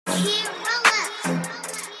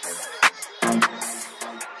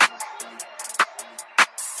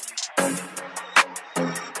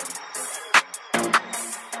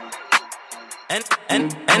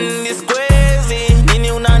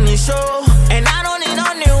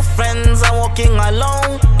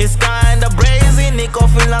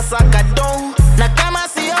saka dough. Na kama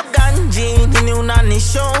siyo ganji, nini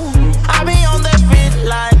unanishow? I be on the feet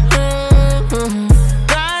like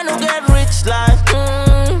trying to get rich like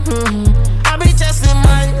I be chasing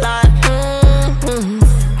mine like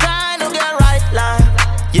trying to get right like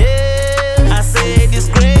yeah. I say this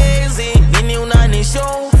crazy, nini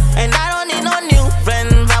unanishow? And I don't need no new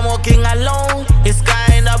friends, I'm walking alone. It's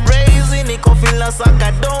kinda brazy, niko feel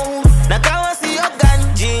saka dough. Na kama siyo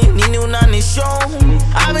ganji, nini unanishow?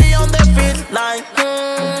 I be on the feet like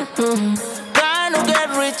trying to get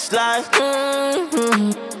rich like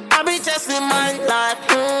I be chasing mine like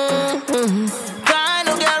trying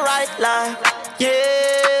to get right like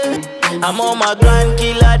yeah. I'm on my grind,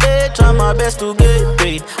 killer day, try my best to get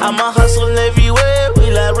paid. I'ma hustle everywhere,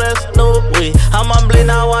 will I rest? No way. I'm humbling,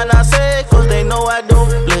 I wanna say, cause they know I don't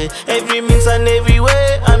play. Every means and every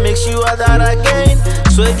way, I make sure that I gain.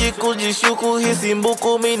 Sweji kujishuku, hisi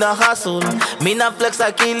mbuku, mina hustle. Mina flex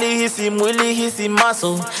akili, hisi mwili, hisi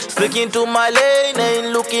muscle. Sticking to my lane, ain't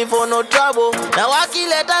looking for no trouble. Na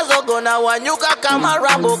wakileta zogo na wanyuka kama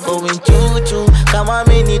Rambo. Going choo-choo, kama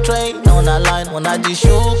mini train on a line,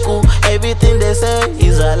 wanajishuku. Everything they say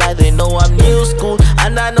is a lie, they know I'm new school.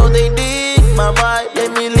 And I know they dig my vibe,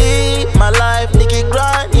 let me live my life. Nicky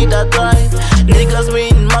grind, need a drive. Niggas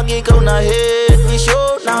mean Maggie gonna hit me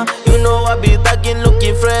show now. You know I be thugging,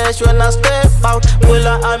 looking fresh when I step out.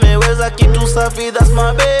 Willa ameweza kitu safi, that's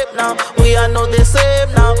my babe now. We are not the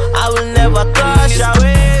same now, I will never crash out.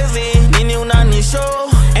 Crazy, nini unanishow?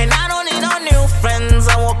 And I don't need no new friends,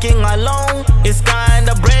 I'm walking alone. It's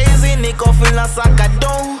kinda brazy, niko feel na saka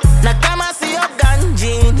dough. Na kama siyo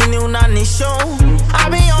ganji, nini unanishow? I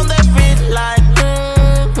be on the feet like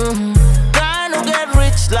trying to get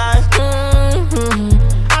rich like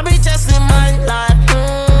I be chasing mine like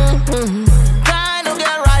trying to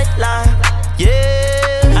get right like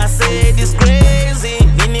yeah. I say this crazy,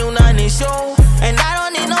 nini unanishow? And I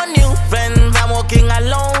don't need no new friends, I'm walking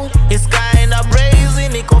alone. It's kinda brazy,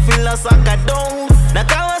 niko feel na saka dough. Na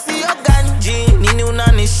kama siyo ganji, nini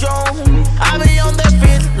unanishow? I be on the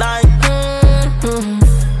feet like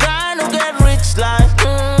trying to get rich like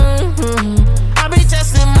I be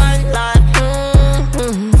chasing mine like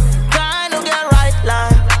trying to get right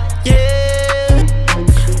like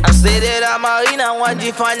yeah. I say that I'm a ina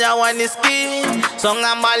wajifanya waniski.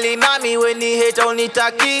 Songa mbali nami weni hate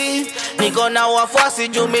unitaki. Niko na wafuasi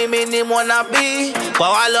juu mimi ni mwanabi. Kwa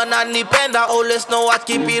walo na nipenda always know I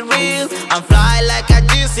keep it real. I'm fly like a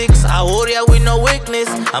G6, I warrior with no weakness.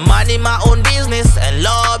 I'm minding my own business and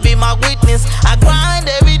Lord be my witness. I grind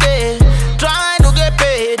every day, trying to get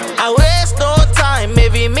paid. I waste no time,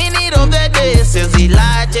 every minute of the day. Says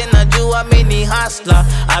Elijah na jua mini hustler.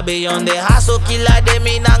 I be on the hustle, kila de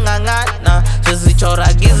mina ngangana. Says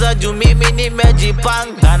chora giza juu mimi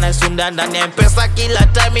nimejipanga. Na sunda ndani ya mpesa kila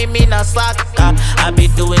time mimi nasaka. I be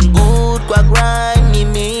doing good kwa grind,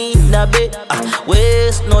 mimi na be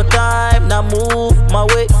waste no time, na move my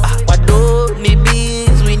way. What do ni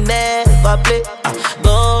bees, we never play.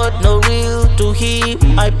 God no real, to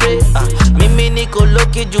him I pray. Mimi niko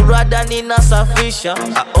loki jurada ninasafisha.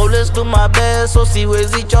 I always do my best, so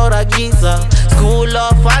siwezi chora giza. School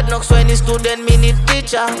of hard knocks when a student mini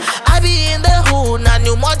teacher. I be in the hood, na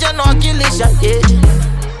new moja no akilisha yeah.